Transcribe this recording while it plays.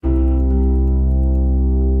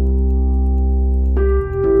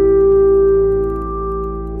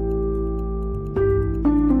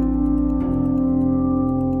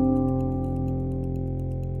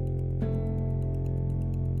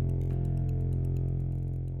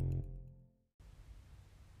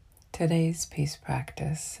Today's peace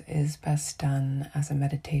practice is best done as a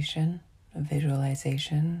meditation, a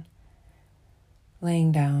visualization,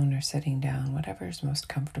 laying down or sitting down, whatever is most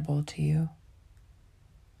comfortable to you.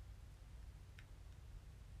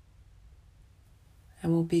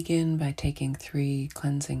 And we'll begin by taking 3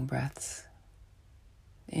 cleansing breaths.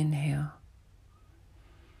 Inhale.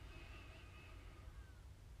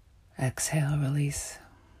 Exhale, release.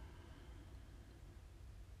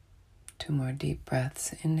 2 more deep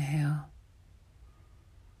breaths. Inhale.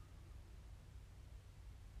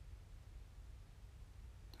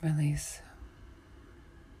 Release.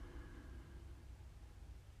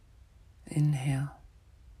 Inhale.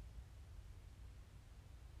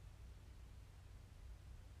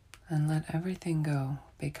 And let everything go.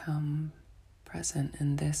 Become present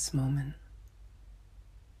in this moment.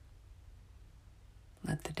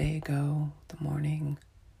 Let the day go, the morning.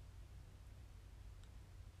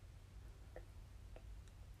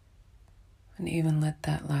 And even let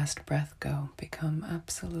that last breath go. Become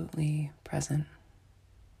absolutely present.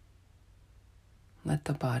 Let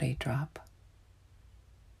the body drop.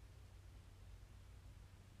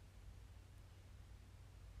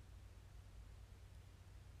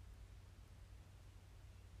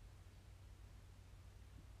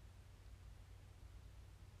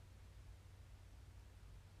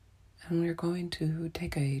 And we're going to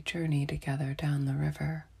take a journey together down the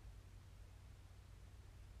river.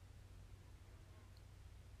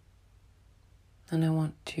 And I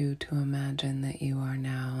want you to imagine that you are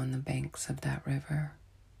now on the banks of that river.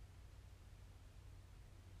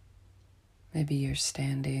 Maybe you're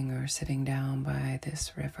standing or sitting down by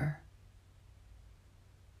this river.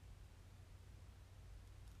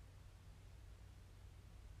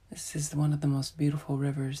 This is one of the most beautiful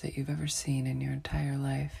rivers that you've ever seen in your entire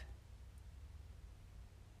life.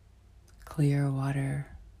 Clear water.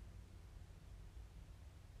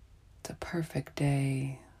 It's a perfect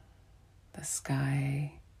day. The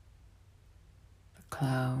sky, the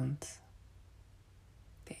clouds,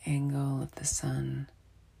 the angle of the sun.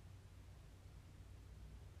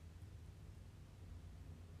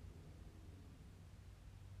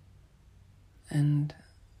 And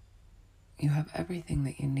you have everything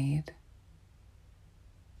that you need.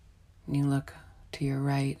 And you look to your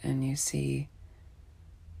right and you see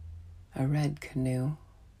a red canoe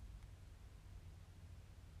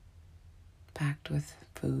packed with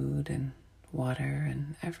food and water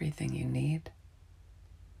and everything you need.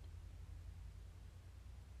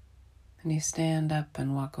 And you stand up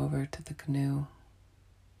and walk over to the canoe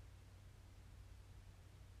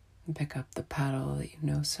and pick up the paddle that you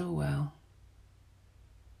know so well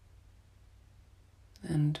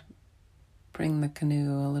and bring the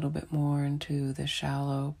canoe a little bit more into the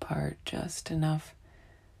shallow part, just enough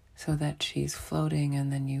so that she's floating,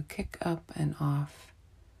 and then you kick up and off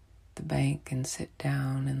the bank and sit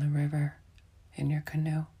down in the river in your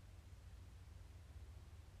canoe.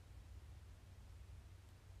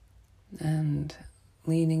 And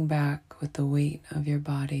leaning back with the weight of your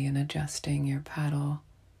body and adjusting your paddle,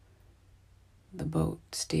 the boat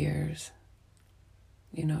steers.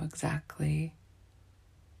 You know exactly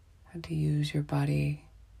how to use your body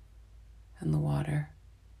and the water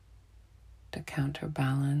to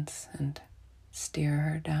counterbalance and steer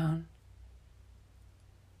her down.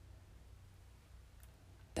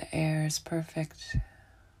 The air is perfect.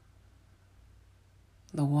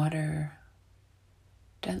 The water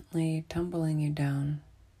gently tumbling you down,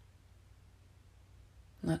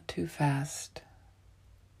 not too fast.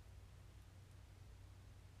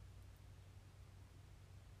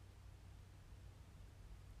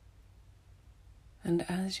 And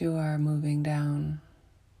as you are moving down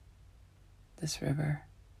this river,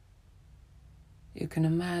 you can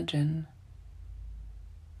imagine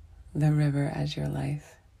the river as your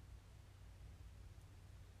life.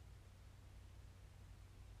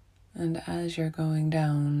 And as you're going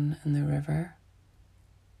down in the river,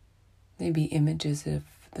 maybe images of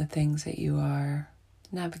the things that you are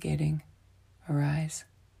navigating arise.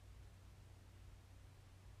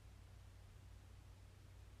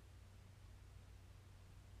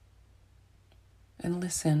 And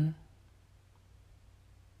listen,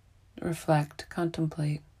 reflect,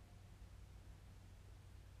 contemplate.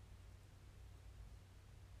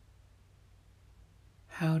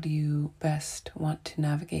 How do you best want to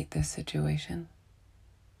navigate this situation?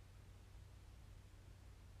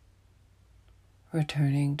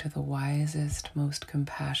 Returning to the wisest, most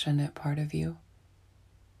compassionate part of you,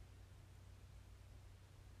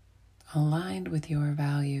 aligned with your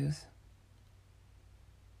values,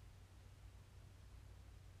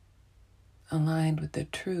 aligned with the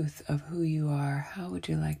truth of who you are. How would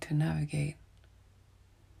you like to navigate?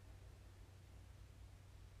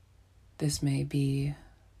 This may be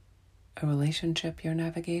a relationship you're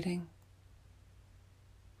navigating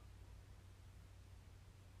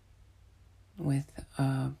with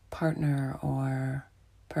a partner or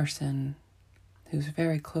person who's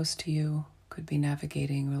very close to you. Could be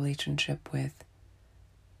navigating relationship with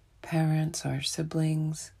parents or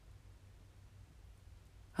siblings,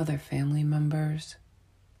 other family members,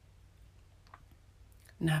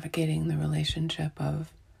 navigating the relationship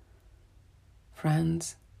of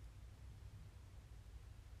friends,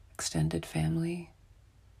 extended family,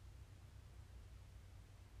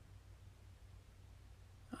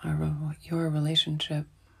 or your relationship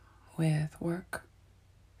with work,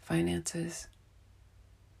 finances.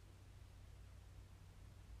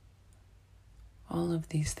 All of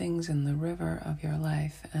these things in the river of your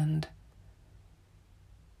life, and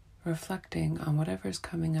reflecting on whatever's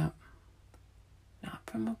coming up, not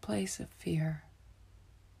from a place of fear,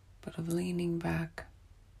 but of leaning back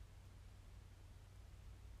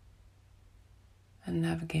and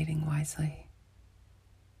navigating wisely.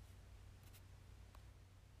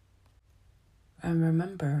 And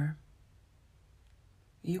remember,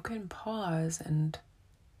 you can pause and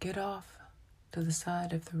get off to the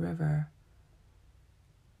side of the river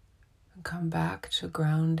and come back to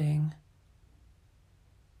grounding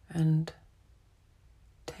and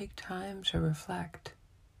take time to reflect,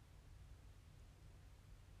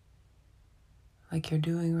 like you're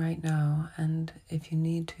doing right now. And if you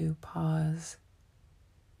need to pause,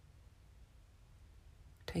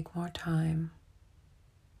 take more time.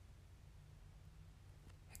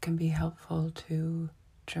 It can be helpful to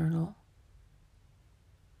journal,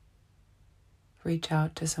 reach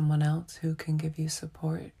out to someone else who can give you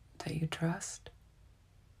support that you trust.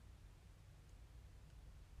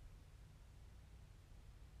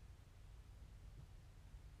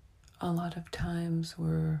 A lot of times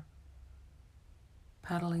we're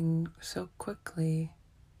paddling so quickly,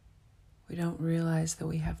 we don't realize that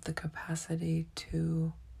we have the capacity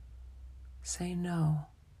to say no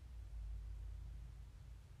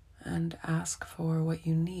and ask for what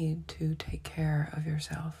you need to take care of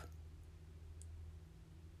yourself.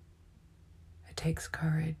 It takes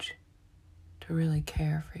courage to really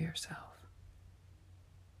care for yourself.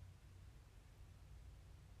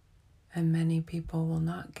 And many people will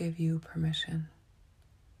not give you permission.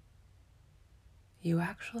 You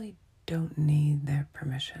actually don't need their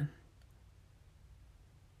permission.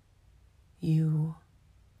 You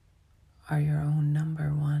are your own number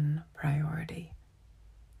one priority.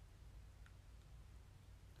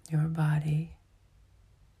 Your body,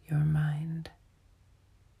 your mind,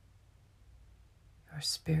 your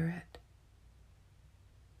spirit.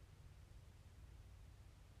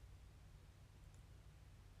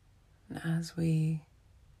 And as we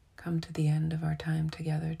come to the end of our time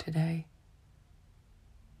together today,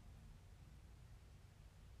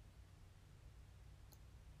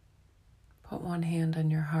 put one hand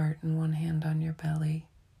on your heart and one hand on your belly.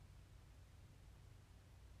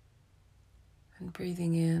 And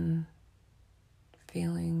breathing in,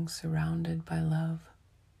 feeling surrounded by love.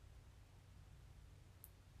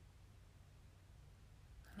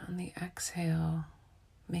 And on the exhale,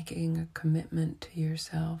 making a commitment to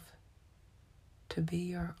yourself to be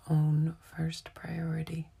your own first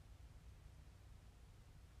priority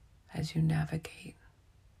as you navigate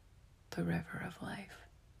the river of life.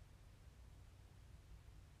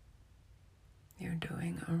 You're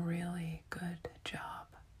doing a really good job.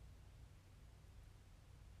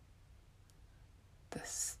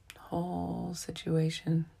 This whole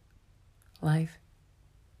situation, life,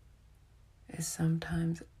 is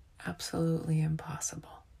sometimes absolutely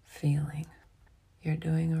impossible feeling. You're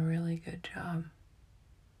doing a really good job.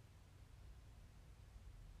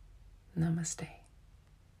 Namaste.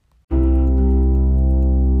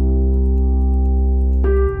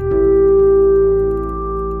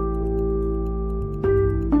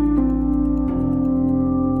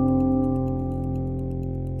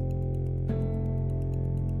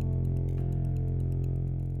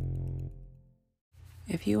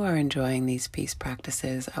 If you are enjoying these peace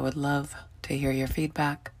practices, I would love to hear your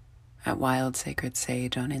feedback at Wild Sacred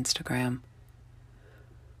Sage on Instagram.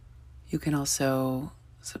 You can also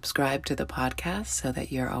subscribe to the podcast so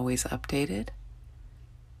that you're always updated,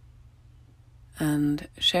 and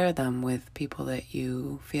share them with people that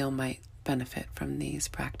you feel might benefit from these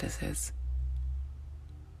practices.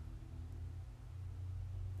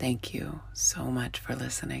 Thank you so much for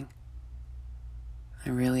listening. I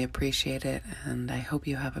really appreciate it, and I hope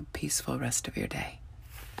you have a peaceful rest of your day.